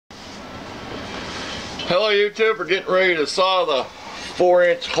Hello YouTube, we're getting ready to saw the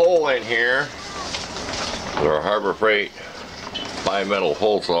 4-inch hole in here with our Harbor Freight bi-metal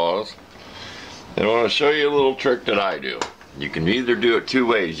hole saws. And I want to show you a little trick that I do. You can either do it two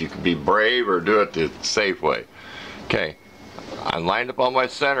ways. You can be brave or do it the safe way. Okay, I'm lined up on my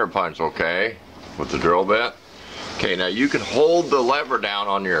center punch, okay, with the drill bit. Okay, now you can hold the lever down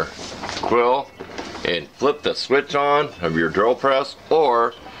on your quill and flip the switch on of your drill press,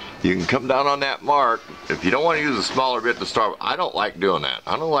 or you can come down on that mark. If you don't want to use a smaller bit to start, I don't like doing that.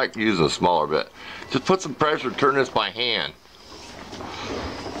 I don't like using a smaller bit. Just put some pressure, turn this by hand.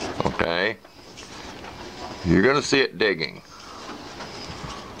 Okay. You're going to see it digging.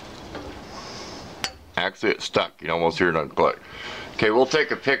 Actually, it's stuck. You can almost hear it unclick. Okay, we'll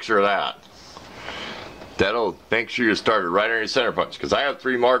take a picture of that. That'll make sure you started right on your center punch, because I have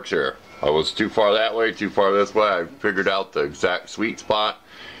 3 marks here. I was too far that way, too far this way. I figured out the exact sweet spot.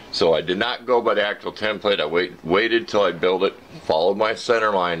 So I did not go by the actual template. I waited till I built it, followed my center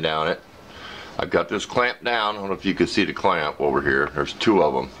line down it. I've got this clamp down. I don't know if you can see the clamp over here. There's 2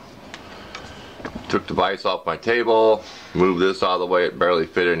 of them. Took the vise off my table, moved this out of the way. It barely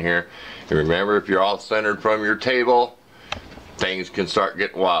fit in here. And remember, if you're off centered from your table, things can start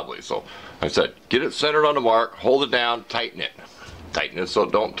getting wobbly. So I said, get it centered on the mark, hold it down, tighten it. Tighten it so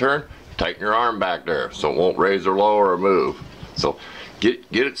it don't turn. Tighten your arm back there so it won't raise or lower or move. So get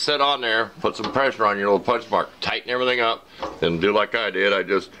it set on there, put some pressure on your little punch mark, tighten everything up, then do like I did. I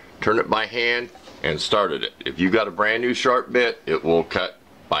just turned it by hand and started it. If you got a brand new sharp bit, it will cut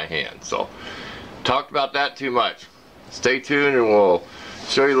by hand. So talked about that too much. Stay tuned and we'll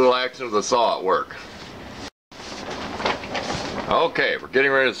show you a little action of the saw at work. Okay, we're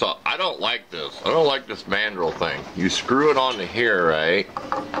getting ready to saw. I don't like this. I don't like this mandrel thing. You screw it onto here, right?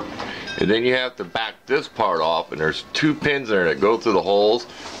 And then you have to back this part off, and there's 2 pins there that go through the holes.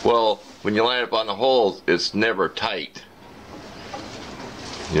 Well, when you line up on the holes, it's never tight.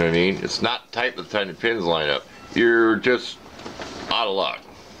 You know what I mean? It's not tight by the time the pins line up. You're just out of luck.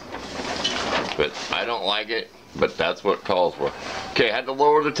 But I don't like it, but that's what it calls for. Okay, I had to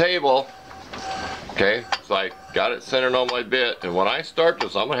lower the table. Okay, so I got it centered on my bit, and when I start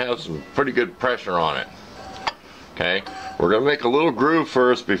this, I'm going to have some pretty good pressure on it. Okay, we're going to make a little groove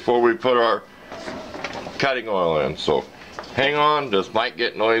first before we put our cutting oil in. So hang on, this might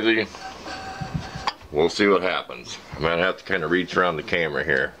get noisy. We'll see what happens. I'm going to have to kind of reach around the camera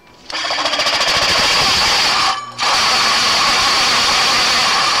here.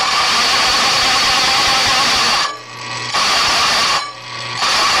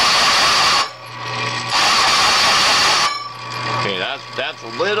 That's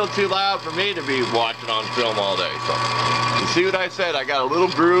a little too loud for me to be watching on film all day. So you see what I said? I got a little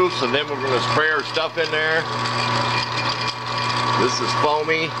groove, so then we're going to spray our stuff in there. This is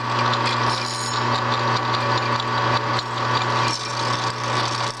foamy.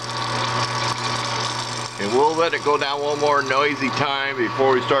 And we'll let it go down one more noisy time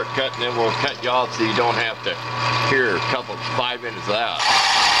before we start cutting. Then we'll cut you off so you don't have to hear a couple 5 minutes of that.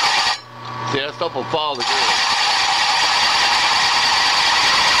 See, that stuff will follow the groove.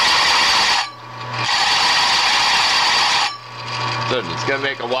 It's going to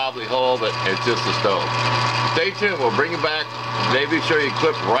make a wobbly hole, but it's just a stove. Stay tuned. We'll bring you back. Maybe show you a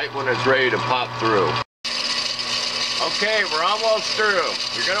clip right when it's ready to pop through. Okay, we're almost through.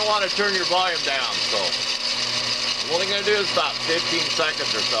 You're going to want to turn your volume down. So I'm only going to do this about 15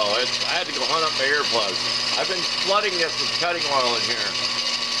 seconds or so. I had to go hunt up my earplugs. I've been flooding this with cutting oil in here.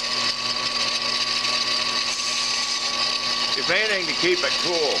 If anything, to keep it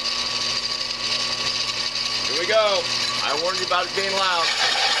cool. Here we go. I warned you about it being loud.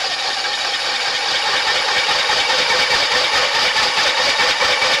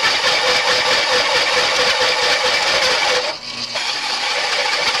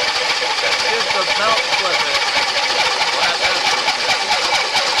 Just a belt slipping.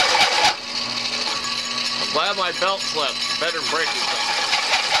 I'm glad my belt slipped. Better than breaking something.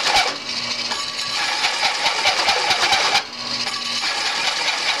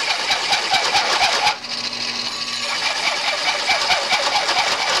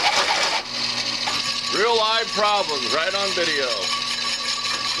 Real live problems right on video.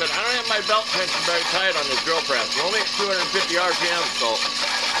 But I don't have my belt tension very tight on this drill press. We're only at 250 RPM, so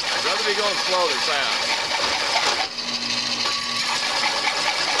I'd rather be going slow than fast.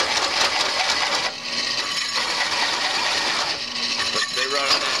 But they run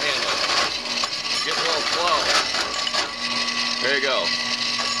on that handle. Get a little slow. There you go.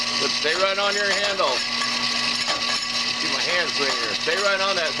 But stay right on your handle. See my hand swing here. Stay right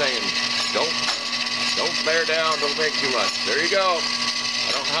on that thing. Don't bear down, don't make too much. There you go.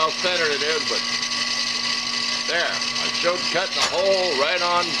 I don't know how centered it is, but There, I showed cutting a hole right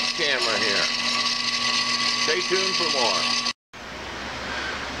on camera here. Stay tuned for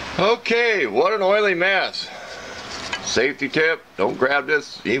more. Okay, what an oily mess. Safety tip, don't grab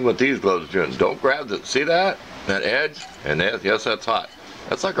this, even with these gloves, don't grab this. See that? That edge? And that, yes, that's hot.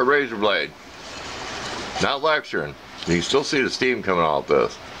 That's like a razor blade. Not lecturing. You can still see the steam coming off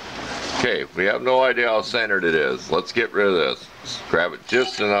this. Okay, we have no idea how centered it is. Let's get rid of this. Just grab it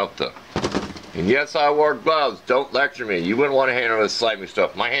just enough to... And yes, I wore gloves. Don't lecture me. You wouldn't want to handle this slimy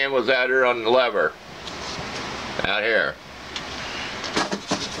stuff. My hand was out here on the lever. Out here.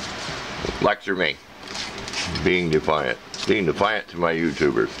 Lecture me. Being defiant. Being defiant to my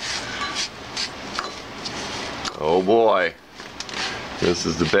YouTubers. Oh boy. This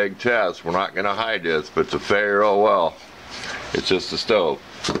is the big test. We're not going to hide this, but it's a failure, oh well. It's just a stove.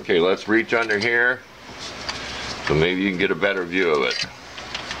 Okay, let's reach under here so maybe you can get a better view of it.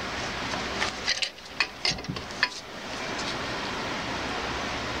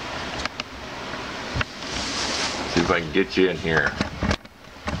 See if I can get you in here.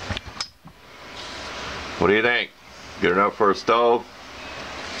 What do you think? Good enough for a stove?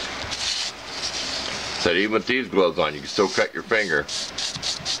 Said even with these gloves on, you can still cut your finger.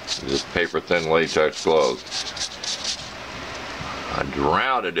 Just paper thin latex gloves. I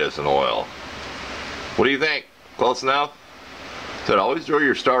drowned this in oil. What do you think? Close enough? Said always drill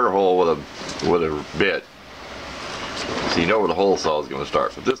your starter hole with a bit, so you know where the hole saw is going to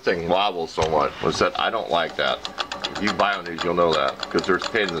start. But this thing wobbles so much. I said I don't like that. If you buy one of these, you'll know that because there's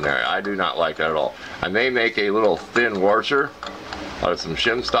pins in there. I do not like that at all. I may make a little thin washer out of some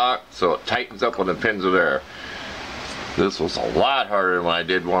shim stock so it tightens up when the pins are there. This was a lot harder than when I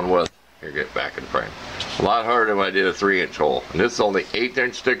did one with. Here, get back in frame. A lot harder than when I did a 3-inch hole. And this is only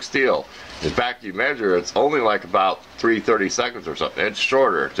 1/8" thick steel. In fact, you measure, it's only like about 3/32 or something. It's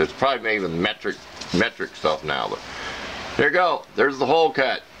shorter. It's probably made with metric stuff now. But there you go. There's the hole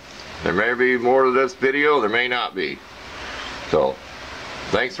cut. There may be more to this video. There may not be. So,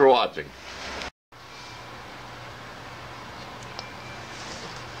 thanks for watching.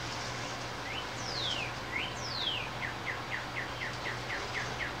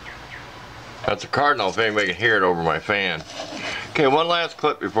 That's a cardinal if anybody can hear it over my fan. Okay, one last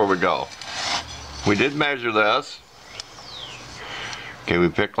clip before we go. We did measure this. Okay, we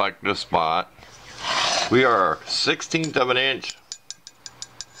picked like this spot. We are 1/16 of an inch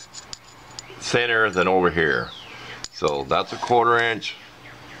thinner than over here. So that's a 1/4 inch.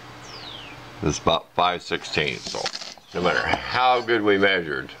 This is about 5/16. So no matter how good we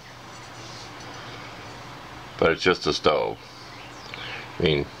measured, but it's just a stove. I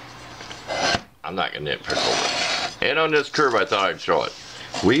mean, I'm not going to nitpick over it. And on this curve, I thought I'd show it.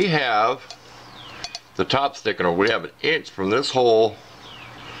 We have the top sticking over. We have 1 inch from this hole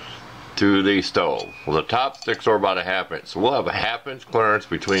to the stove. Well, the top sticks are about a 1/2 inch. So we'll have a 1/2 inch clearance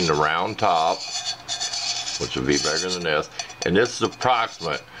between the round top, which will be bigger than this, and this is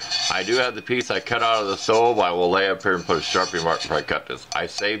approximate. I do have the piece I cut out of the stove. I will lay up here and put a Sharpie mark before I cut this. I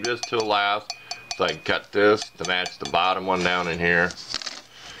saved this till last so I can cut this to match the bottom one down in here.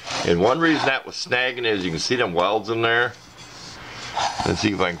 And one reason that was snagging is you can see them welds in there. Let's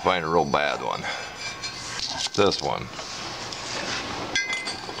see if I can find a real bad one. This one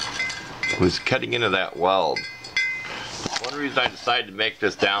was cutting into that weld. One reason I decided to make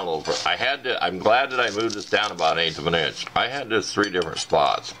this down a little bit, I'm glad that I moved this down about 1/8 of an inch. I had this 3 different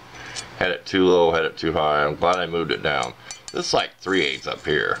spots. Had it too low, had it too high. I'm glad I moved it down. This is like 3/8 up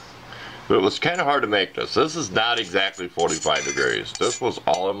here. But it was kind of hard to make this. This is not exactly 45 degrees. This was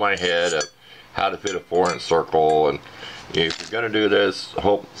all in my head of how to fit a 4-inch circle. And if you're going to do this,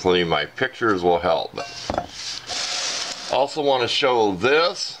 hopefully my pictures will help. But also want to show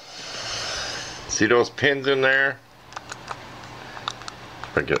this. See those pins in there?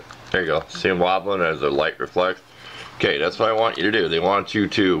 There you go. See them wobbling as the light reflects? Okay, that's what I want you to do. They want you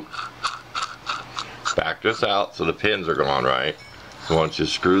to back this out so the pins are going right. I want you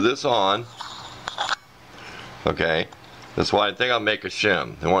to screw this on. Okay, that's why I think I'll make a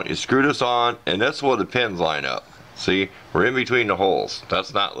shim. I want you to screw this on, and this is where the pins line up. See, we're in between the holes.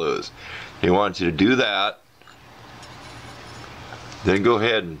 That's not loose. He wants you to do that. Then go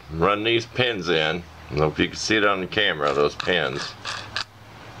ahead and run these pins in. I don't know if you can see it on the camera, those pins.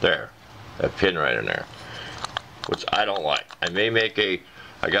 There, that pin right in there. Which I don't like. I may make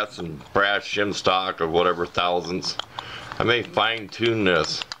I got some brass shim stock or whatever thousandths. I may fine tune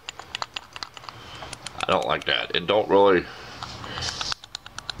this. I don't like that. It don't really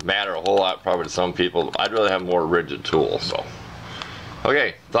matter a whole lot probably to some people. I'd rather have a more rigid tool. So,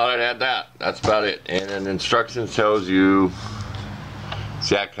 okay, thought I'd add that. That's about it. And then instructions tells you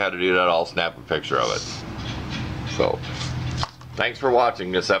exactly how to do that. I'll snap a picture of it. So, thanks for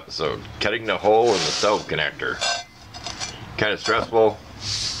watching this episode. Cutting the hole in the stove connector. Kind of stressful,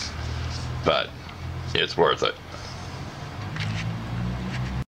 but it's worth it.